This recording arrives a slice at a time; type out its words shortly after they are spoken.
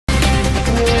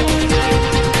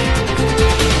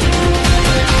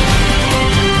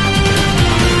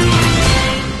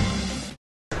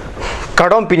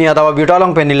Kardom pinia dawa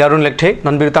biutalong pen nilarun lekte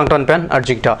non birtang ton pen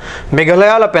arjikta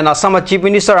Meghalaya la pen Assam chief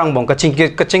minister angbong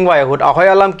kachingwa yahud ahoy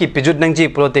alam ki pijud nangji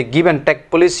prote give and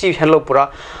take policy hello pura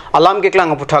alam ke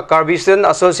klang putha Carbison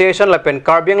Association la pen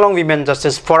Karbianglong Women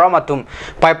Justice Forum atum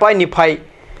pai niphai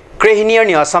Krehinier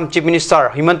ni Assam chief minister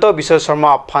Himanto Biswa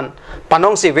Sharma phan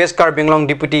panong si West Karbianglong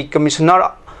deputy commissioner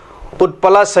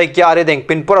Utpala Saikya are deng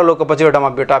pinpura lokapajir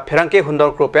dama beta pherangke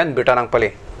hundor kropen beta nang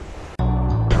pale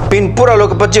Pinpura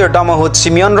lokapajir dama hut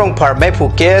Simeon rong par maipu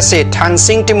KSA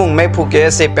Thangsing timung maipu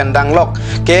KSA pendang lok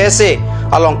KSA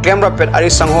along klemra pet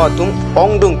ari sangho atum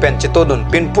ongdung pen chitodun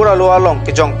pinpura lo along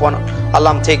kijong pon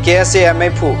alam the KSA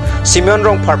maipu Simeon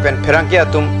rong par pen pherangke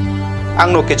atum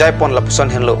angno kijai pon lapuson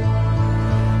henlo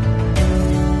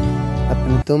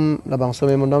Bitum labang so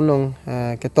memondam long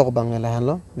ketok bang lahan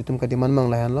lo bitum kadiman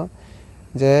mang lahan lo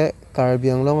je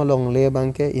Karbianglong along le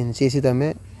bangke in CC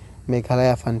dame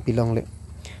Meghalaya fan pilong le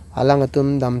alang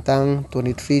atum damtang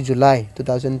 23 July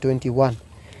 2021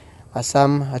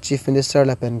 Assam Chief Minister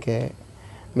la pen ke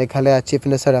Meghalaya Chief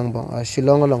Minister angbong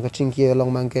Shillong along kachingki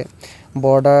along mangke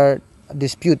border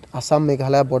dispute Assam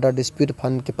Meghalaya border dispute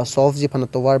fan ke pasolve ji fan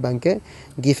towar bangke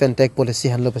give and take policy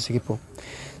hanlo pasikipo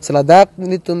Seladak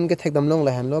nitum ke thek damlong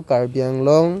lahan lo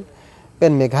Karbianglong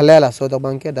pen Meghalaya la so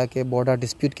bangke da ke border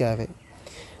dispute ke ave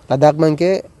Ladak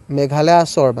bangke Meghalaya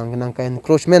sor bang nang ka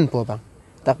encroachment po bang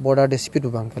tak border dispute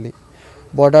bang kali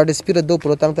border dispute do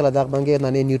protang te Ladak bangke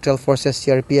nani neutral forces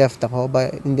CRPF ta ho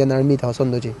by Indian Army ta son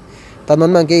doji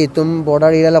tanon bangke itum border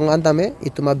area long antame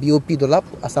ituma BOP dolap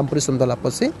Assam Police dolap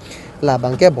posi la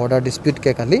bangke border dispute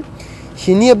ke kali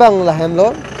hini bang lahan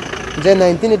lo je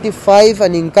 1985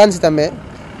 aningkan sitame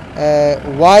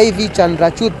YV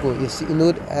Chandrachud po is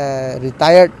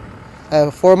retired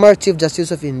former Chief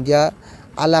Justice of India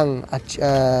alang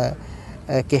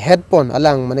ke head pon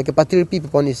alang mane ke patirpi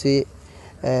pon isi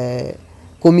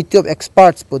committee of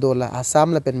experts po dola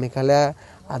Assam la pen Meghalaya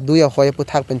aduya hoy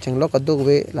puthak pen chenglo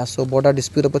kadugwe la so border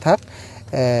dispute puthak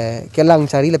kelang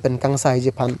chari la pen kangsa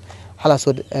je phan hala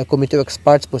so committee of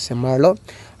experts po semarlo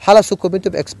hala so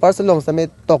committee of experts long same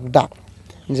tokda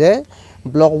je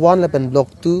block 1 la pen block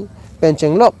 2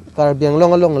 pencenglok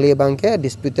Karbianglong along le bangke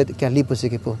disputed kali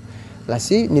posikipo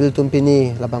lasi niltum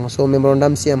pini labang so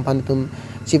memorandum siam pantum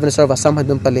chief minister of Assam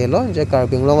hadum palelo je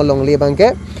Karbianglong along le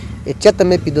bangke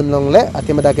echatame pidun long le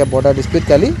atimada ke border dispute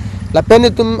kali la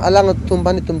penitum alang tum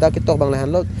panitum da ke tok bang lahan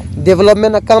lo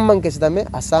development akam mang ke sidame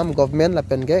Assam government la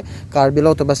pen ke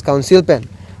Karbianglong to bas council pen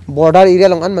border area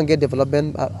long an mangge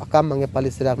development akam mangge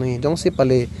policy rak ni jong si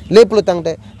pale le plutang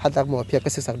de hatak mo phia ke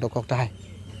sak dokok ta hai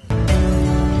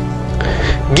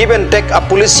Give and take a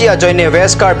policy a join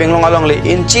West Karbianglong along le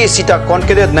inchi sita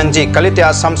concrete nangji kalite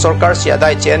Assam sarkar si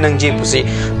adai che nangji pusi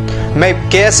mai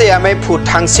KSA mai phu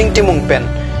Thangsing timung pen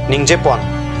ningje pon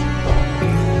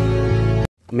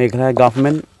Meghalaya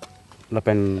government la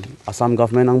pen Assam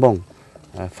government angbong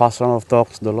first round of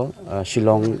talks dolo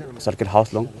Shillong circuit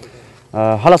house long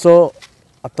halaso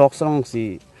a talks long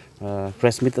si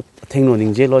press meet thingno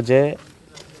ningje lo je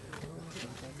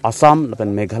Assam la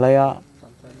pen Meghalaya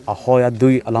ahoy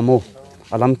adui alamo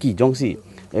alam ki jongsi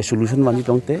solution wani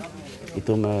tongte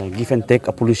itum give and take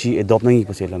a policy adopt nangi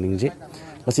pasela ningje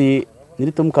pasi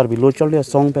niritum karbi lo chole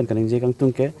song pen kaningje kang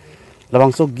tungke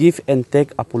labangso give and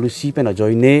take a policy pen a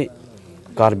joine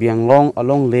Karbianglong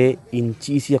along le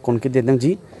inchi sia concrete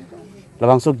nangji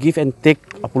labangso give and take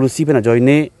a policy pen a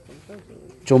joine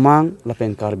chomang la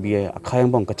pen karbi akhayang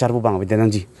bong kacharbu bang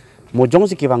bedenangji mo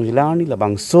jongsi ki bang jilani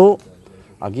labangso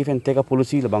a give and take a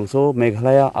policy labangso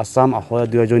Meghalaya Assam ahoya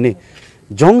dua joine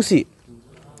jongsi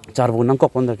charbu nang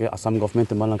kok ponder ke Assam government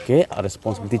mala ke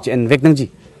responsibility chen vek nangji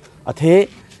athe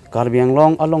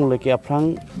Karbianglong along le ke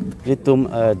aprang ritum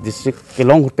district ke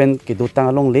long pen ke dotang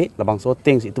along le labangso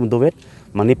teng itum dovet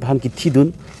mani phan ki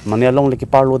thidun mani along le ke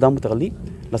parlo dam takali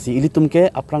lasi ilitum ke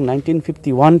aprang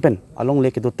 1951 pen along le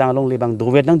ke dotang along le bang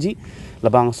dovet nangji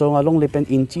labangso along le pen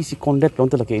inchi si kondet long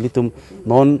to ke ilitum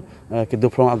non ke do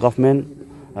from a government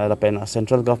la pen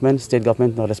central government state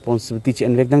government no responsibility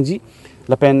chen vek dangji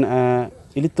la pen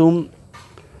ilitum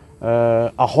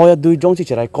ahoya dui jongsi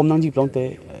cherai kom nangji plongte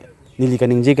nili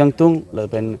kaning je kangtung la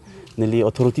pen nili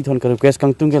authority thon ka request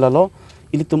kangtung ke lalo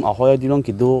ilitum ahoya dilong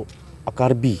kido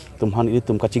akarbi tumhan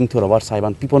ilitum kaching thura war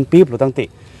saiban pipon pe plotangte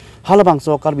halabang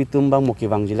so akarbi tumbang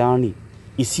moki bang jilani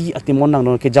isi atimon nang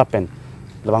no ke japan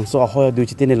labang so ahoya dui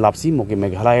chitene lapsi moki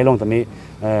Meghalaya long tame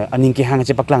aning ke hang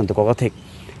che paklang to ko thek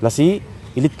lasi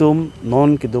ilitum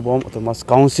non kidobom autonomous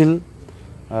council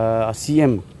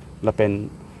CM lapen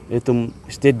ilitum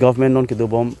state government non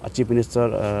kidobom chief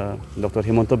minister Dr.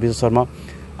 Himanto Biswa Sharma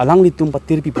alang litum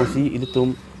patir piposi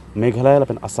ilitum Meghalaya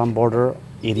lapen Assam border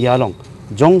area long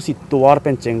jong si tuar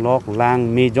pen chenglok lang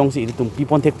me jong si tum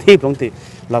pipon thek thep long te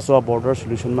laso border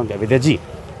solution mang ga vedaji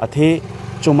athe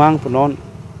chumang punon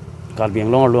karbiang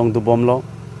long du bom lo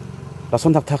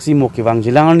lason thak thak si mo ki wang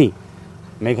jilang ni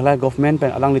Meghalaya government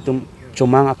pen alang litum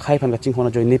chumang akhai phan ga ching hona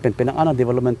join ni pen ana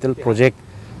developmental project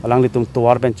alang litum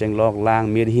tuar pen chenglok lang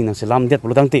me hi nang selam det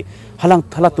bulutang ti halang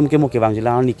thala tum ke mo ki wang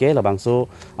jilang ni ke labang so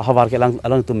ahawar ke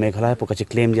alang tum Meghalaya po ka chi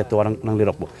claim dia tuar nang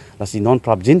lirok bo lasi non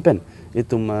prop jin pen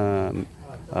itum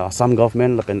Assam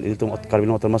government lapen itum Karbi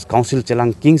Autonomous Council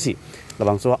chelang kingsi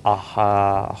labang so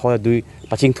hoya dui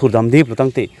paching thur dam dip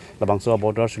lutang ti labang so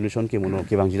border solution ki mono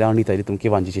ki wang jilang ni tai itum ki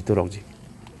wanji chi turok ji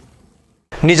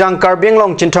Nijang Karbiang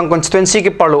Long Chinthang constituency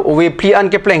ki parlo uwe pli an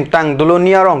ke pleng tang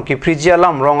dulonia rong ki frijia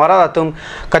lam rong ara tum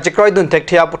kachikroi dun tek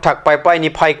thia puthak pai ni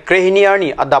phai krehini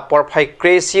arni adapor phai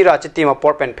kresira chitima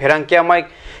por pen pherang kya mai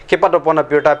ke patopona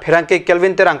pirta pherang ke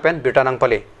kelvin terang pen birta nang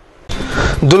pale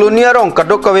dulonia rong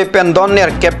kadokawe pen don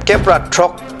ner kep ra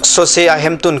throk sose a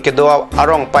hemtun ke doa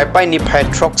arong pai ni phai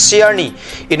throk siarni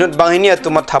inut banghinia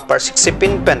tuma thapar 60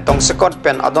 pin pen tong sekot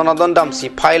pen adon dam si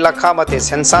phai lakha mate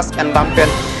census and dam pen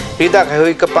Rida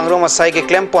kahoi ke pangrong masai ke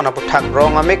klem pona puthak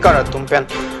rong ame kara tumpen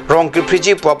rong ki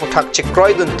friji po puthak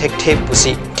chikroi dun thek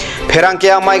pusi pherang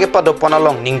ke amai ke pado pona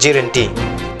long ningjirenti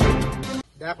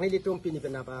dak ni litum pini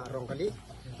penapa rong kali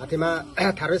atima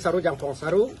tharu saru jang pong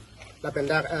saru la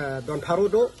pendak don pharu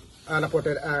do la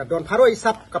poter don pharu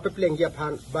isap kapepleng dia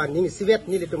phan ba ning sivet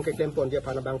ni litum ke klem pon dia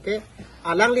phan bangke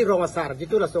alang li rong asar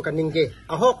jitu la sokan ningge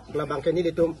ahok la bangke ni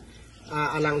litum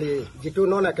alang li jitu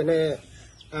nona kene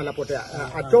la pote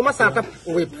acoma sata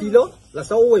we pilo la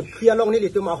so we pialong ni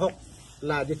litum ahok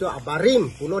la jitu abarim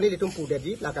pulo ni litum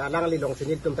pudedi la ka alang li long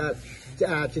sini litum ta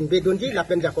chinbe dunji la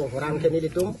pen jakong orang ke ni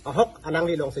litum ahok alang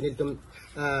li long sini litum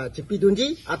chipi dunji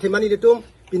athemani litum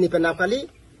pini penapali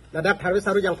la dak tharu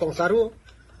saru jang pong saru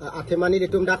athemani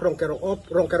litum dak rong kerong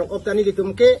op tani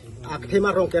litum ke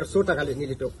athema rong ker sota kali ni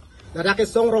litum la dak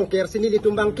song rong ker sini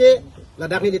litum bangke la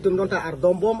dak ni litum donta ar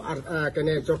dombom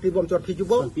kene chorti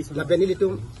jubom la beni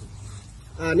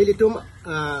litum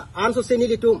anso sini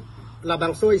litum la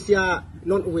bangso isia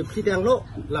non uwe pitang lo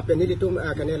la beni litum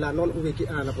kene la non uwe ki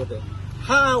la pote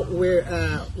ha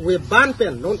we ban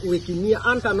pen non uwe ki ni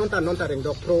anta nonta reng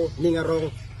dok pro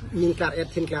ningarong ningkar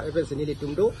tin klar event sini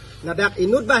litum do na dak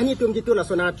inut bah ni tum gitu la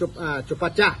sona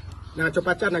cupaca na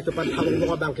cupat halung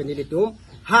bunga bangke ni litum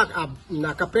hak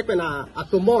na kaprek na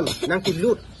atumon nang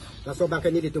kilut la so bangke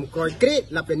ni litum kroy kri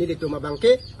la pen ni litum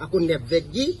bangke akun net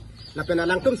veggi la pen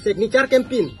alang tum signature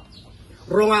campaign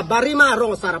ronga barima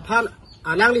rong sarapan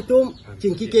alang litum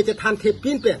cingki ke tan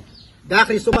thepin pen dak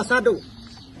ri sobasado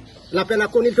la pen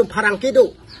akun litum parang kedo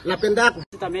la pen dak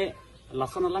sitame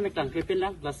lasana lamek tang kepen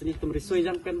lang lasini tum risoi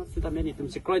jang pen sitame ni tum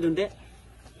sikroy dunde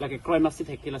lagi kroy masit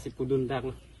hekila si pudun dak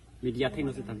media thing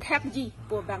no sitam thakji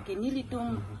po bangke ni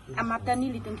litum amata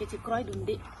ni litum ke sikroy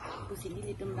dunde pusi ni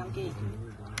litum bangke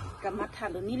kamatha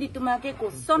lo ni litum ke ko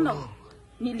sono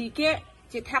ni like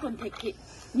je thakon thekki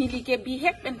ni like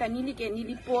bihek pen ta ni like ni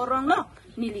li porong no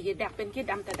ni like dak pen ke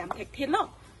dam ta dam thek thelo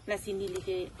la si ni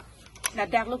like la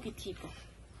dak lo ki tipo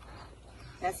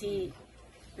la si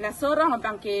la sorong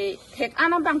bangke thek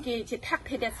ana bangke je thak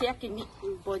theda sia ke ni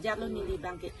bojalo ni li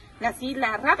bangke la si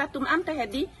la rata tum am ta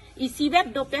hedi isi web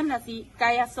do pen la si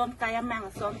kaya son kaya mang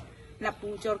son la pu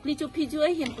jor kli chu phi ju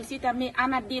hin pu si ta me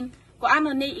anadin ko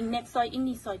ano ne ing nek soy ing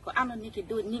ni soy ko ano ne ke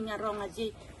do ni ngarong aje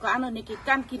ko ano ne ke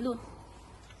kan kilut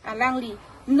alang li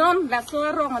non la so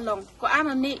rong along ko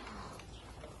ano ne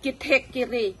ke tek ke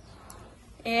re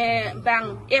bang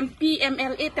MP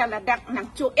MLA ta la dak nang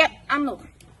chu et ano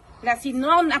la si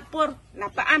non apor la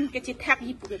pa an ke chi thak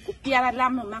yi pu ko pia la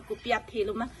lam no ma ko pia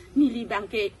thelo ma ni li bang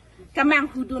ke kamang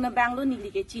hudu na bang lo ni li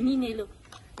ke chini ne lo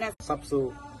la sabsu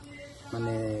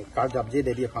mane kardab je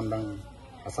de dia pandang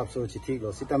asapso chithi lo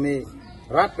sitame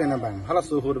rat pena bang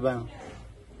halasu hud bang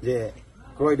je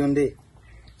kroi donde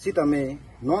sitame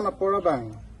non apora bang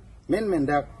men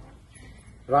dak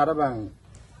rara bang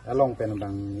along pena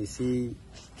bang isi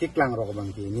kiklang ro bang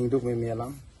ki ningduk me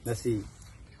melang nasi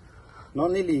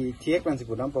non nili thiek pan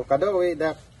sipudam po kadawe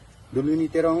dak duluni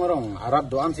terong arab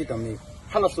do am sitame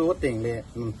halasu teng le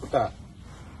nun puta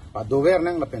pa dover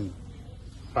nang lapen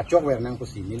pa chok wer nang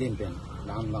pusi milin pen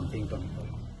lam ting ton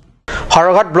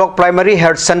Haraghat Block Primary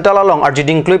Health Center along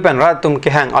Arjiding Kluipen Ratum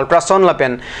Kehang Alprason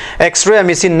Lapen X-ray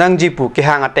machine Nangjipu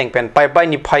Kehang Ateng Pen Pai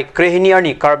ni Pai Krehini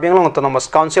Arni Karbiang Long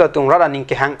Autonomous Council Atung Radaning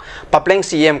Kehang Papleng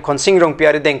CM Konsing Rong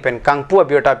Piari Deng Pen Kangpua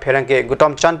Birta Pherangke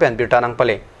Gutom Chan Pen Birta Nang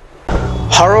Pale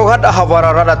Harogat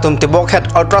ahawara rada tum tibok het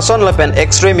ultrasound lepen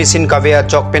x-ray machine kavea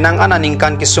chok penang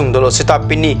ananingkan kisung dolo sita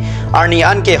pini arni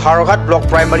an ke Harogat block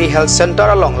primary health center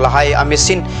along lahai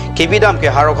amesin kibidam ke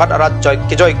Harogat arat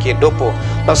joy ke dopo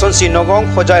lason si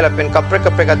nogong khojai lapen kapre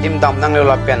ka dim dam nang le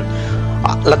lapen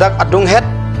ladak adung het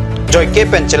joy ke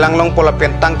pen chelanglong pola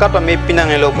pen tangkat ame pinang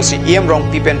elo pusi iem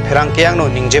rong pipen pherang keang no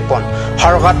ningjepon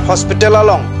Harogat hospital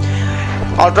along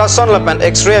ultrasound lapan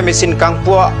x-ray machine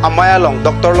kangpua amaya long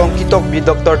doktor long kitok bi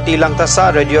doktor ti langtasa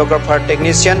radiographer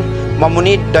technician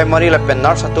mamuni daimari lapan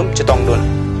nurse atum chitongdun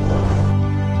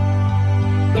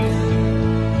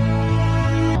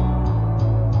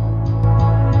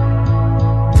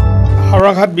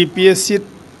Harogat BPSC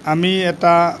ami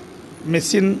eta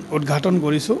machine udghaton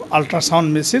korisu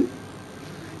ultrasound machine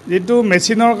jetu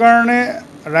machine karone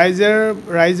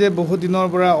raইজে বহু দিনৰ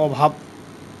পৰা অভাৱ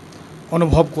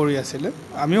অনুভৱ কৰি আছিল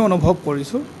আমি অনুভৱ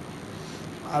কৰিছো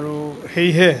আৰু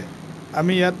হেইহে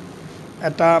আমি ইয়াত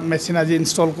এটা মেচিন আজি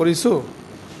ইনষ্টল কৰিছো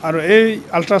আৰু এই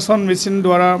আল্ট্ৰাসাউণ্ড মেচিন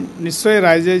দ্বাৰা নিশ্চয়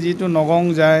ৰাইজে যেটো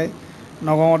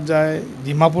নগঙত যায়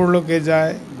ডিমাপুৰলৈকে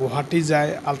যায় গুৱাহাটী যায়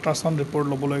আল্ট্ৰাসাউণ্ড ৰিপৰ্ট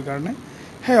ল'বলৈ কাৰণে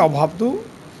সেই অভাৱটো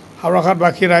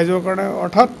হাওৰাঘাটবাসী ৰাইজৰ কাৰণে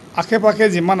অৰ্থাৎ আশে-পাশে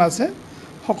যিমান আছে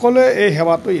সকলোৱে এই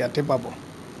সেৱাটো ইয়াতে পাব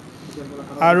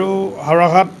আৰু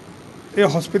হাওৰাঘাট এই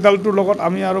হস্পিটালটোৰ লগত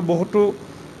আমি আৰু বহুতো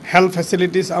হেল্থ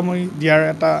ফেসিলিটিজ আমি দিয়াৰ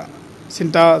এটা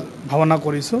চিন্তা ভাৱনা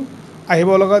কৰিছো আহিব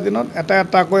লগা দিনত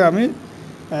এটা কৈ আমি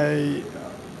এই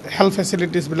হেল্থ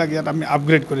ফেসিলিটিজ বিলাক ইয়াত আমি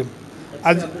আপগ্ৰেড কৰিম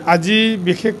আজি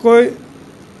বিশেষকৈ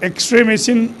এক্স-ৰে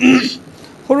মেচিন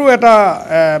সৰু এটা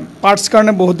পাৰ্টস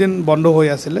কাৰণে বহুত দিন বন্ধ হৈ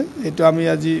আছিল এটো আমি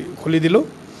আজি খুলি দিলো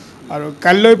আৰু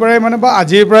কাইলৈ পৰাই মানে বা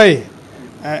আজিৰ পৰাই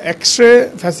এক্স-ৰে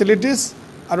ফেসিলিটিজ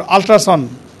আৰু আল্ট্ৰাসাউণ্ড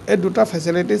এই দুটা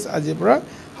ফেসিলিটিজ আজিৰ পৰা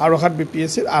হাওৰাঘাট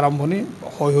বিপিএসচিৰ আৰম্ভণি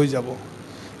হৈ যাব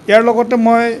ইয়াৰ লগতে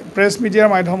মই প্ৰেছ মিডিয়াৰ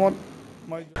মাধ্যমত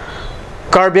মই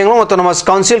Karbi Anglong Autonomous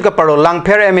Council ka paro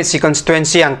Langpher MEC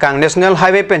constituency angkang National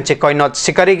Highway pen Chekoinot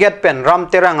Sikari Gate pen Ram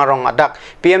Terang arong adak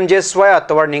PMJSY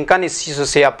atawar ningkan isi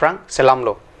se aprang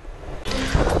selamlo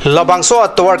Labangso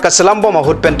atawar ka selambo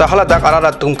mahut pen tahaladak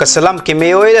arara tum ka selam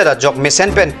kimeoide da jok mesen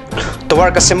pen tawar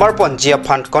ka semar pon jia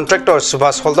fund contractor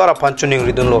Subhas Holdara phan chuning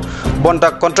ridunlo bonta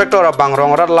contractor abang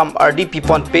rongra lam RDP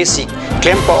pon basic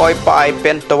claim pa oi pa ai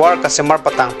pen tawar ka semar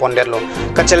patang pon derlo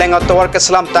ka chelenga tawar ka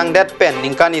selam tang det pen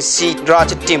ningkani si draj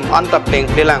team anta pleng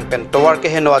pelang pen tawar ke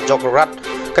heno jok rat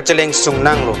ka cheleng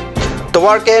sungnanglo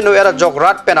tawar ke no era jok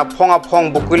rat pen phong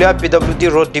bukulia PWD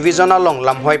road division along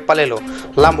lamhoi palelo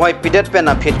lamhoi pidet pen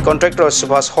fit contractor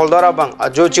Subhas Holdara bang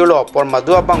ajojulo por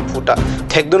madua bang futa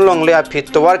thekdun long le fit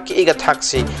tawar ki iga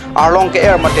thaksi arlong ke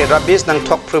air mate rabis nang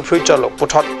thok future lo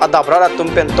puthot adabra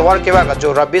tumpen tawar ke wa jo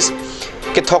rabis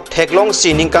ke thok theklong si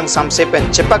ningkang samse pen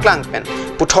chepaklang pen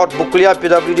puthot bukulia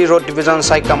PWD road division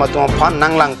sai kamatum phan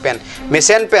nanglang pen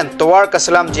mesen pen tawar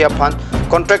kasalam jia phan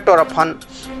contractor phan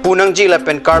punang ji la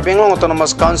pen Karbi Anglong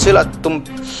Autonomous Council atum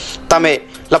tame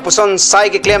lapuson sai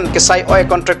ke claim ke sai oi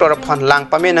contractor phan lang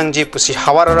pame nang ji pusi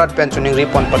hawarat pen chuning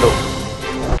ripon pado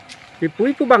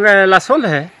pui pu bang la sol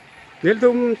he nil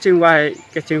tum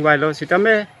chingwai lo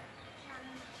sitame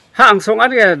hang song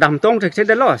an ge dam tong thek se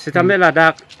de lo sitame la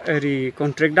dak ri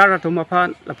contractor atum phan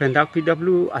la pen dak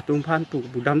PW atum phan pu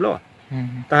budam lo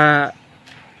ta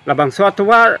la bang so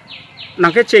atwa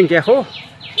nang ke ching ke ho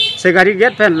Segari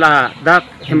Gate pen la dak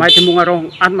hemai timungarong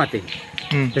an mati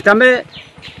sitame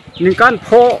ningkan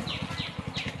pho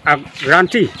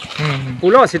agranti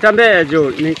pulo sitame jo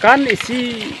ningkan isi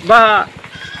ba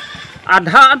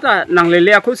adha ata nang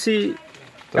lele aku si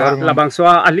labang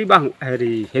soa ali bang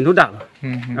hari henuda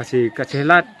asi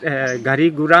kachelat gari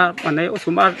gura mane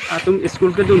usumar atum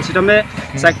school ke dun sitame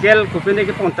cycle kupene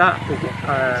ke ponta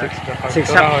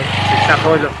siksa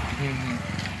holo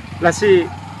lasi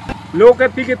lo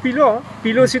ke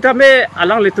pilo sitame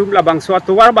alang letum labang soa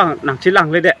tuwar bang nang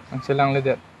chilang lede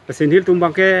sinhil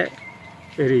tumbang ke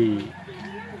eri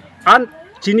an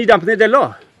chini dampne de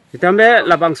lo sitame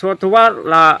labang soa tuwar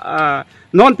la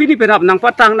non pini penap nang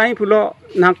patang nai pulo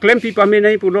nang claim pi pame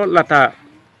nai pulo lata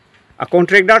a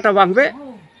contract data bang be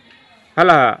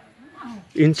hala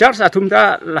in charge atum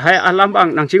ta lahai alam bang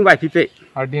nang chingbai pipe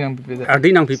ardi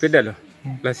nang pipe de lo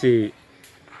la si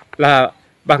la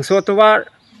bang soa tuwar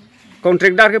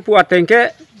kontraktor ke puat tengke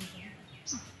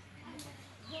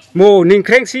mo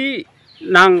ningkreng si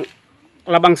nang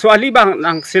labang soali bang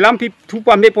nang selam pi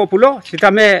thupa me populo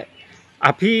sitame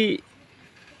api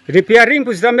repairing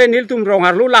pu sitame niltum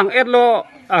rongarlu lang erlo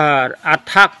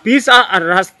athak bis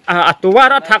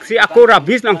atowara thak si akora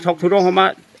bis nang thok thurong homa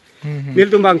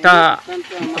niltum bang ta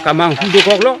kamang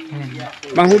hudukok lo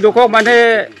mang hudukok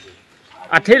mane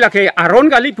athe la ke aron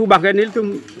gali pu bang nil tum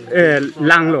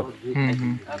lang lo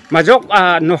majok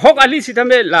no hok ali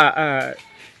sitame la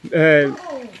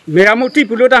meramuti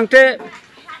pulo dangte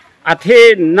athe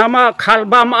nama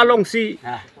khalbam along si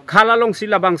khalalong si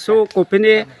labang so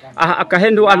kopene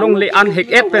akahendu along le an hek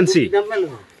et pensi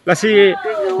lasi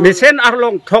mesen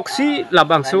arlong thoksi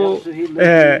labang so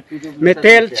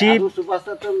metel chip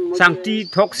sangti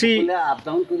thoksi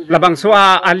labang so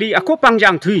ali ako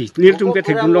pangjang thui nil tum ke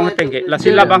thekun long tenge lasi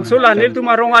labang so la nil tum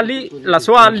arong ali la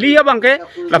so ali abang ke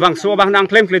labang so bang nang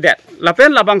klem kledet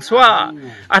lapen labang so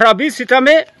arabi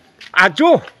sitame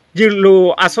ajo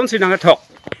jilu ason sinang thok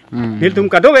nil tum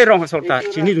kado we rong sorta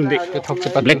chini dunde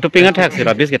black topping attack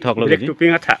sira bis ke thok lo black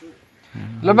topping attack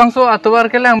labang so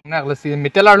atwar ke lang nak lasi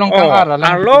metel arlong kang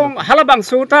arlong halabang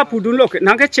so ta pudun lo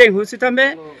nang ke cheng hu sitame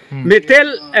metel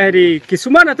eri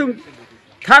kisuman atum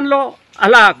than lo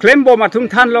ala klembo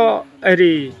matum than lo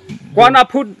eri kwana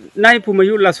phut nai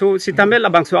pumayu la so sitame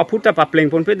labang so aphuta pa pleng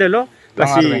pon pe de lo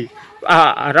lasi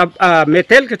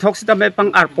metel ke thok sitame pang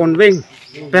arpon weng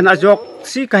pen ajok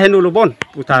si kahenu lobon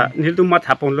puta nildum mat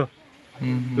hapon lo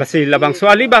lasi labang so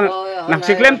ali bang nang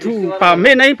siklem thu pa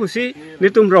me nai pusi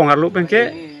nitum rong arlo penke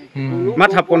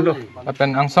mat hapon lo apen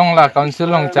angsong la council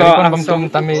long chari kon bamtum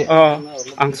tami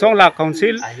angsong la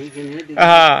council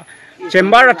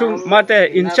chamber atum mate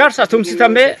in charge atum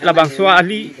sitame labang so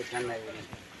ali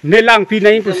nelang pi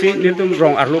nai pusi nitum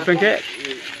rong arlo penke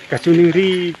kachuning ri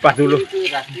padulo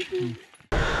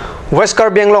West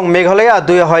Karbi Anglong Meghalaya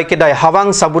duya hoy kidai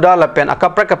hawang sabuda lapen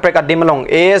akaprek adimalong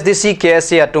ASDC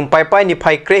KSA atum pai ni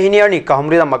phai krehiniar ni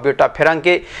kahumri da mabirta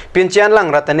pherangke pinchian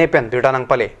lang ratane pen birda nang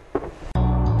pale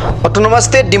Autonomous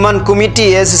State Demand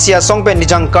Committee ASC asong pen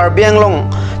nijang Karbi Anglong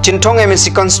Chinthong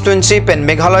MSC constituency pen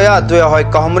Meghalaya duya hoy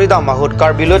kahumri da mahut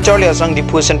Karbi lo charli asong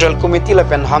Dipu Central Committee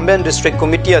lapen Hamben District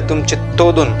Committee atum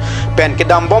chittodun pen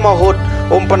kidambo mahut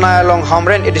umpanaya long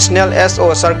Hamren Additional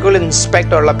SO Circle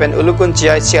Inspector lapen ulukun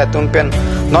CIC atum pen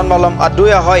non malom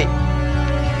aduya hoy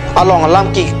along alam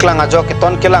ki klang ajo ke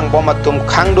ton kelang bomatum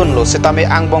khangdun lo setame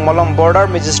angbong malom border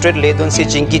magistrate ledun si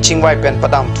jingki chingwai pen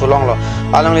padam thulong lo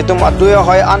along litum aduya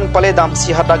hoy an pale dam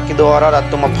si hatak ki doara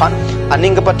ratum phan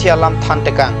aning pathi alam than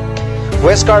tekang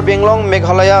West Karbi Anglong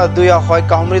Meghalaya aduya hoy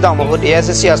kahumri da mahut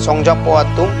ASC songjapo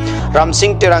atum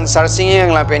Ramsing Terang Sarsing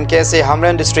yang lapen KSA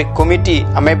Hamren District Committee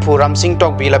amepu Ramsing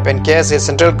Tok bi lapen KSA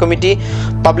Central Committee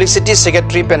Publicity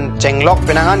Secretary pen Chenglok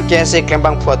penangan KSA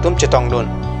Klembang Phuatum Chitongdun.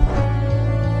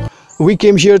 We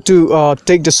came here to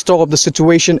take the stock of the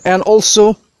situation, and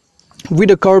also with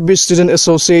the Karbi Student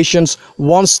Associations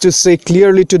wants to say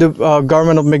clearly to the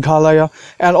government of Meghalaya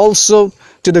and also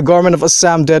to the government of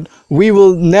Assam that we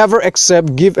will never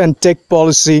accept give and take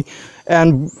policy,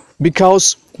 and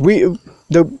because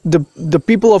the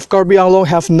people of Karbi Anglong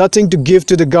have nothing to give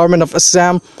to the government of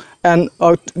Assam and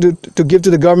to give to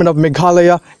the government of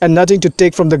Meghalaya and nothing to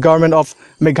take from the government of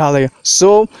Meghalaya.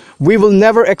 So we will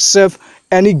never accept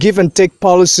any give and take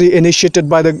policy initiated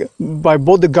by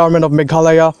both the government of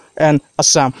Meghalaya and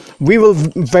Assam. We will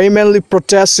vehemently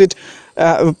protest it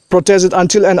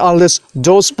until and unless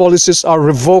those policies are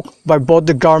revoked by both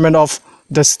the government of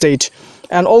the state.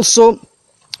 And also,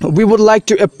 we would like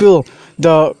to appeal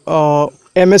the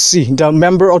MSC, the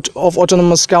member of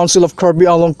Autonomous Council of Karbi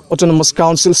Anglong Autonomous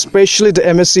Council, especially the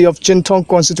MSC of Chinthong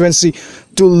constituency,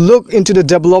 to look into the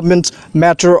development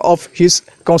matter of his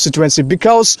constituency,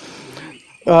 because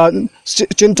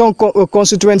Chinthong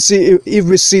constituency, if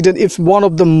we see that it's one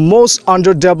of the most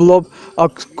underdeveloped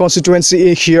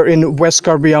constituency here in West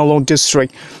Karbi Anglong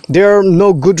district. There are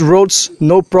no good roads,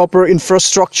 no proper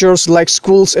infrastructures like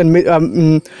schools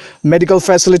and medical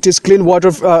facilities, clean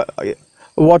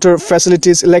water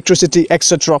facilities, electricity,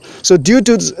 etc. So due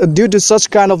to such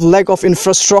kind of lack of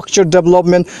infrastructure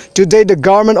development, today the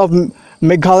government of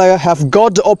Meghalaya have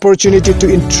got the opportunity to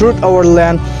intrude our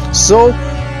land. So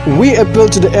we appeal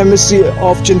to the MSC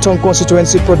of Chinthong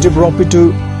constituency, Pradeep Rompi,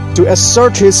 to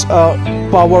assert his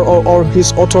power or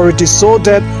his authority so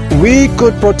that we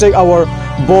could protect our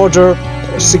border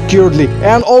securely.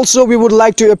 And also we would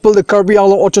like to appeal the Karbi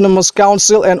Anglong Autonomous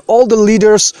Council and all the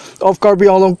leaders of Karbi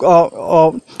Anglong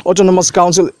Autonomous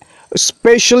Council.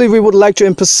 Especially we would like to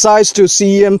emphasize to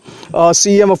CEM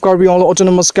of Karbi Anglong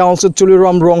Autonomous Council,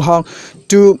 Tuliram Ronghang,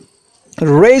 to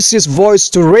raise his voice,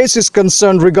 to raise his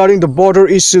concern regarding the border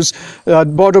issues,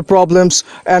 border problems,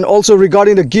 and also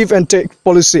regarding the give and take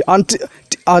policy.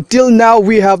 till now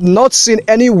we have not seen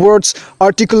any words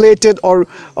articulated or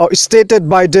stated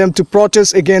by them to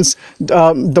protest against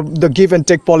the give and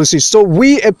take policy. So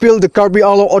we appeal the Karbi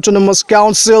Anglong Autonomous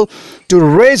Council to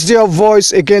raise their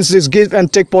voice against this give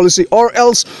and take policy, or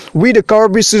else we, the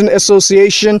Karbi Student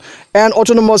Association and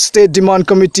Autonomous State Demand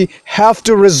Committee, have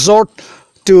to resort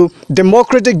to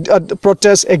democratic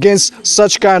protest against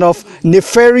such kind of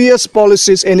nefarious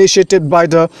policies initiated by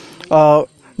the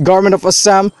government of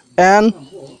Assam and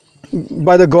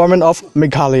by the government of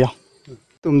Meghalaya.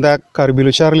 Tumdak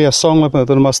Karbilu Charlie a song of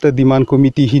Autonomous State Demand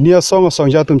Committee hinia song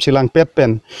jatum chilang pet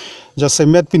pen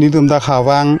jasemet pinitum dak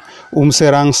hawang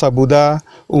serang sabuda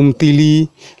tili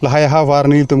lahaya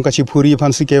hawarni tum kachipuri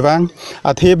phansi kewang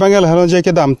athe bangel halon je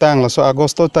ke dam tang so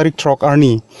agosto tarik trok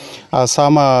arni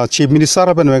sama chief minister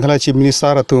apen Meghalaya chief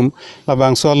minister atum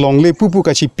labang so longle pupu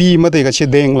kachi pi mate kachi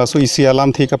deng la so isi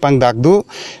alam the kapang dakdu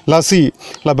lasi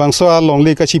labang so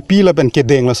longle kachi pi lapen ke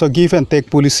deng la so give and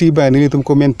take policy ba ni tum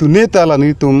comment tu neta la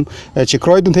ni tum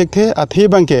chikroy dun thek the athe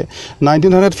bangke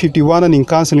 1951 an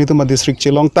inkan ni tum district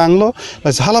chilong tanglo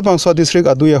la hala bang so district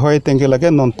adu ye hoy tengke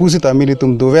lage non pusita mili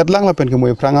tum duwet lang la pen ke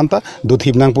moy pranganta du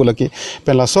thip nang pulaki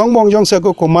pen la song bong jong se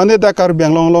ko komane da kar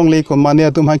biang long long le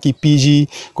komane tum ha ki pg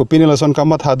ko pin la son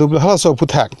kamat hadu hala so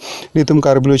puthak ni tum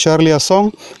kar blu charlia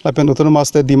song la pen Autonomous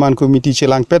State Demand Committee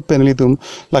chilang pet pen ni tum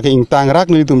la ke ing tang rak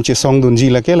ni tum che song dun ji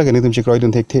la ke ni tum chikroy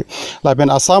dun thek the la pen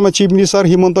Assam chief minister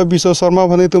Himanta Biswa Sharma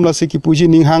bhane tum la siki puji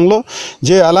ning hanglo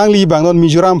je alang li bangon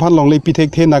Mizoram phan long le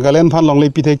pithek the Nagaland phan long le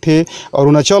pithek the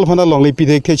Arunachal phan long le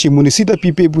pithek the chi munisita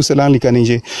pipe buselang li kaning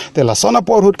je te la sona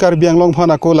porhut Karbi Anglong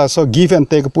phan ko la so give and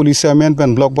take police amen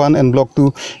pen block 1 and block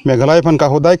 2 Meghalaya phan ka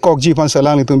hodai kokji phan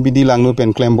selang li tum bidi lang no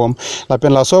pen claim bom la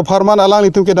pen la so farman alang li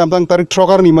tum ke damtang tarik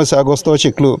trogar ni mas agosto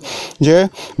chiklu je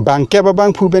bangke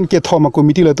babang phuben ke thoma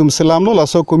committee la tum selam lo la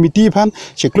so committee phan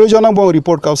chiklu jonang bong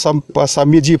report ka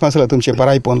sammi ji phan sela tum che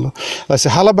parai pon lo la se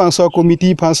hala bang so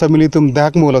committee phan samili tum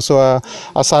dak mo la so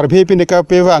a survey pin ka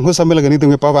pe wang hu samil gani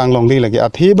tum pa wang long le lagi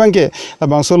athi bangke la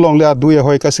bang so long le a du ye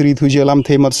hoy ka sri thu je lam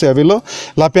the mat se avelo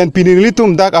la pen pinili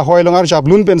tum dak a hoy longar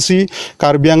jablun pen si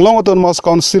Karbi Anglong Autonomous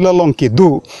Council long ki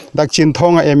du dak chin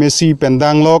thonga MSC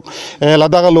pendang lok la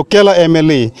dak lokela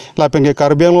MLA la pen ke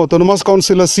Karbi Anglong Autonomous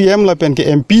Council CM la pen ke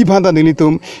MP phanda nili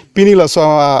tum pini la so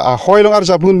a hoy longar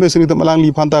jablun be sri tum alang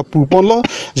li phanta pu pon lo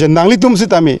je nangli tum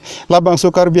sitami la bang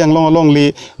so Karbi Anglong long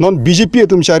le non BJP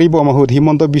tum chari bo mahut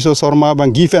Himanta Biswa Sharma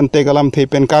bang give and take alam the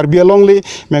pen Karbi Anglong le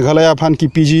Meghalaya phan ki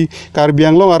PG Karbi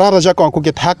Anglong ara raja ko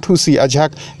ke thak thusi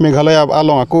ajak Meghalaya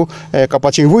along ako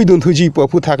kapaching hui dun thuji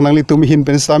pu thak nangli tum hin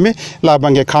pen sami la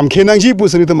bang ke kham khenang ji pu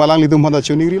sri tum alang li tum phanda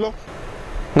chuni ri lo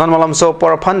non malam so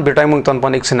por phan bitai mung ton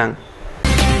pan iksinang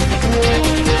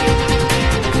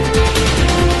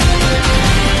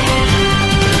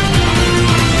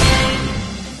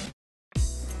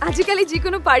আজিকালি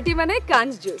যিকোনো পাৰ্টি মানে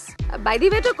কাঞ্জ juice by the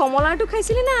ৱে তো কমলাটো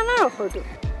খাইছিলি না আনাৰ ৰসটো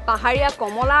পাহাৰীয়া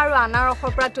কমলা আৰু আনাৰ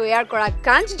ৰসৰ পৰা তৈয়াৰ কৰা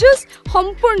কাঞ্জ জুচ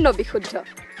সম্পূৰ্ণ বিশুদ্ধ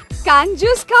কাঞ্জ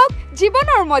জুচ খাওক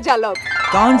জীৱনৰ মজা লওক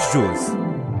কাঞ্জ juice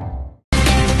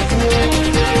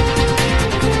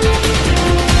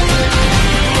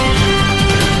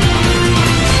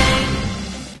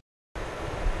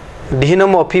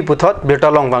Dihinam ofi puthot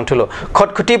birtalong bangthulo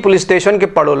khotkhuti police station ke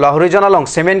paro lahori jana long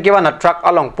semen ke wana truck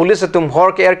along police tum hor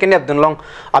ke air kenep dun long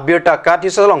abirta kati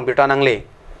solong birtanangle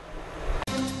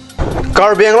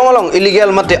Karbi Anglong along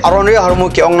illegal mate aronri harmu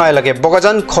ke ongnai lage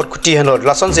bogajan khotkhuti henor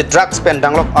lason se drugs pen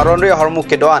danglok aronri harmu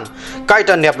ke doan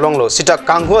kaita nep longlo sita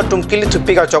kanghua tum kili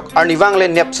thupiga chok arniwangle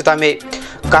nep sitame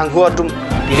kanghua tum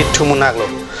lithumunaglo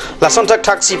lason tak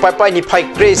taxi pai ni phai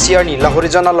grace year ni lahori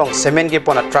jana long semen ke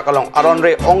pona truck along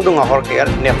aronre ongdunga hor ke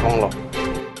nep longlo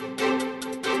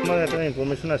আমার এটা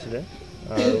ইনফরমেশন আছে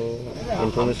আৰু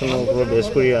ইনফরমেশনৰ ওপৰত বেছ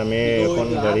কৰি আমি এখন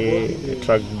গাড়ী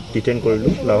ট্ৰাক ডিটেইন কৰিলো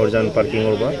লাহোৰজান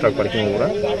পাৰ্কিঙৰ পৰা ট্ৰাক পাৰ্কিঙৰ পৰা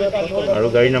আৰু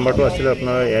গাড়ী নাম্বাৰটো আছিল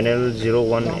আপোনাৰ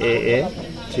NL01AA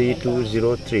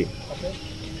 3203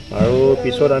 আৰু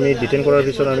পিছত আমি ডিটেইন কৰাৰ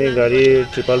পিছত আমি গাড়ী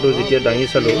ট্ৰিপালটো যেতিয়া দাঙি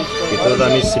চালো ভিতৰত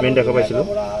আমি সিমেন্ট দেখা পাইছিলো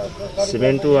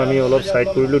সিমেন্টটো আমি অলপ সাইড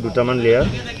কৰিলো দুটামান লেয়াৰ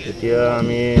এতিয়া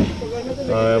আমি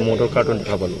মোটৰ কাৰ্টন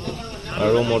দেখা পালো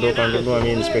আৰু মোটৰ কাৰ্টনটো আমি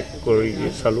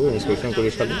ইনস্পেকশ্যন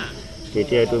কৰি চালো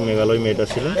তেতিয়া এইটো মেঘালয় মেড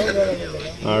আছিল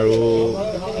আৰু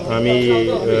আমি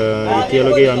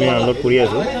এতিয়ালৈকে আমি আনলোড কৰি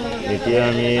আছো এতিয়া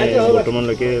আমি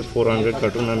বৰ্তমানলৈকে 400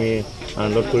 কাৰ্টন আমি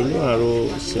আনলোড কৰিলো আৰু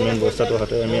সিমেন্ট বস্তাটো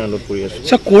হাতে আমি আনলোড কৰি আছো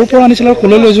স্যার কোৰ পৰা আনিছিল আৰু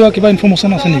কলৈ লৈ যোৱা কিবা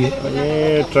ইনফৰমেশন আছে নেকি আমি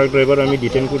ট্ৰাক ড্ৰাইভাৰ আমি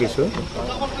ডিটেইন কৰিছো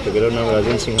তেখেতৰ নাম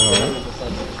ৰাজেন সিংহ হয়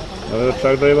আৰু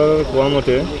ট্ৰাক ড্ৰাইভাৰৰ কোৱা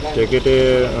মতে তেখেতে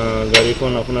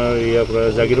গাড়ীখন আপোনাৰ ইয়াৰ পৰা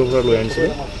জাগিৰৰ পৰা লৈ আনিছিল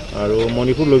আৰু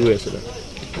মণিপুৰ লৈ গৈ আছিল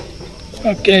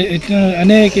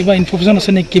এনে কিবা ইনফৰমেশ্যন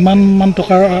আছে নেকি কিমান মান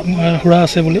টকাৰ হুৰা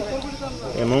আছে বুলি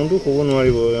এমাউণ্টটো ক'ব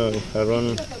নোৱাৰিব কাৰণ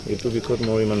এইটো বিষয়ত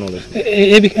মোৰ ইমান নলেজ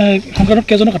এই সংক্ৰান্তত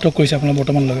কেইজনক আটক কৰিছে আপোনাৰ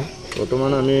বৰ্তমানলৈকে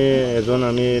বৰ্তমান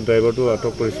আমি ড্ৰাইভাৰটো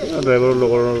আটক কৰিছোঁ ড্ৰাইভাৰৰ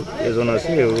লগৰ এজন আছে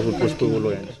এইবোৰ সোধপোছ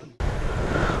কৰিবলৈ আনিছোঁ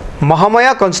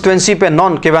Mahamaya constituency pen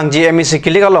non kebang GMC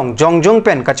kiligalong jongjong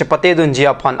pen kachepate dun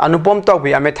jia phan anupom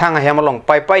tokbi ame thang hemalong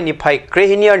pai ni phai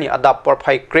krehiniar ni adap por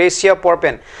phai kresia por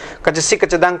pen kachesi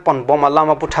kachadang pon bom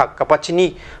alama puthak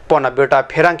kapachini pon abirta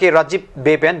pherangke Rajib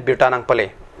be pen birta nang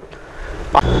pale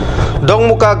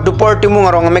Dongmukak dupor timung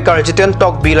arong mekar jiten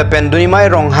tok bi la pen dunimai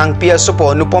rong hang pia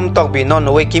supo nupom tok bi non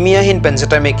we kimia hin pen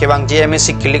seta me kebang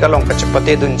GMC kiligalong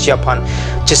kachepate dun jia phan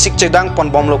chisik chedang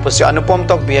pon bom lo pusi anupom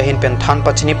tok bi hin pen than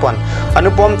pachini pon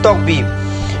anupom tok bi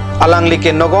alang like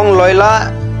nogong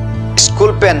loila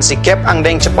school pen si cap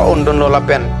angdeng chapa undun lola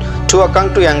pen tua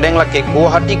kang tu yang deng lake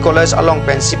Guwahati college along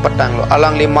pen si patang lo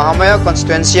alang li Mahamaya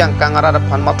constituency yang kangara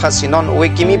phan matha sinon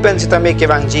we kimi pen sita me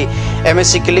kebang ji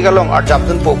MSC kiligalong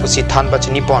arjabdun po pusi than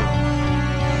pachini pon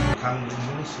kang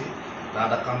si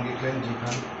dada kang giklen ji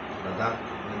kan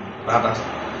dada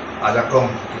ajakong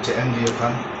KCN ji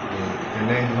kan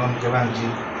eneng non kebang ji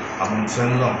among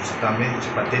senlong sita me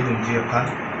chipate dun ji kan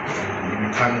ini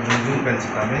kang junjung pen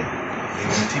sita me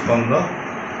ti pon lo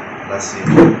lasi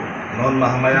non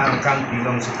Mahamaya angkang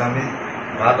pilong sitame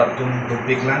radatum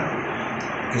tubiklan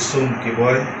kisum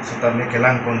kiboy sitame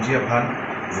kelang konji aphan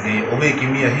ni obe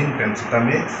kimi ahin pen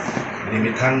sitame ni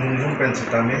mithan junjung pen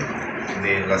sitame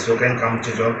ni lasoken kam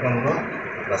chejol pangro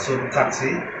laso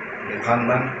taksi ni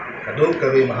khanban kaduk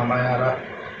kawi Mahamaya ra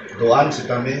doan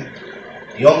sitame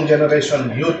young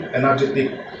generation youth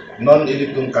energetic non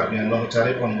ilitum karnya non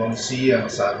cari pongom si yang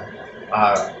sa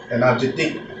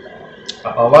energetic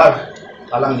power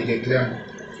alang di keklem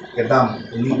kedam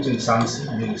ini cing sanksi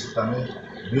di sitame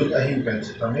youth ahin pen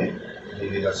sitame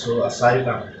di laso asai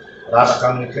lang rada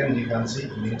kang keklem di kansi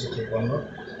ini cike kono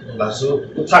laso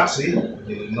taksi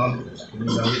di non ini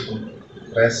nanti pun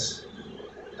press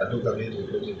adu kami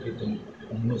itu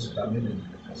umur sitame ni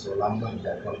laso lambang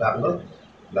dan kontak lo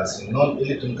lasi non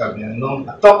ili tum kami non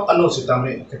atop anu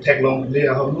sitame keteklong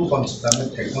le ahom lu kon sitame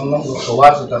teklong lo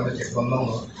kawar sitame teklong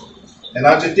lo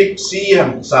energetic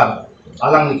siam sal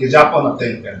alang ni ke Japon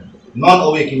atengken non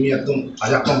owe kimia tum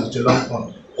ajak kom chulong kon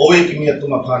owe kimia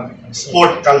tum aphan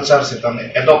sport culture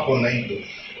sitame adopt kon nahi tu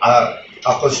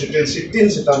a constituency tin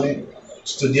sitame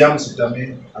studium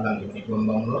sitame alang ni kon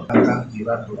long lo akan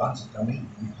kira doan sitame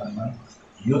ni panan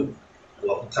youth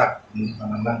wa utak ni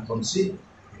panan konsi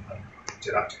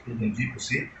cerak ni ji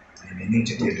pusi ni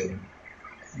cete do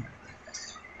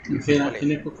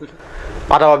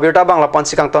pada wabirta bangla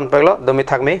pansikang ton peglo domi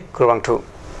thakme kurwang thu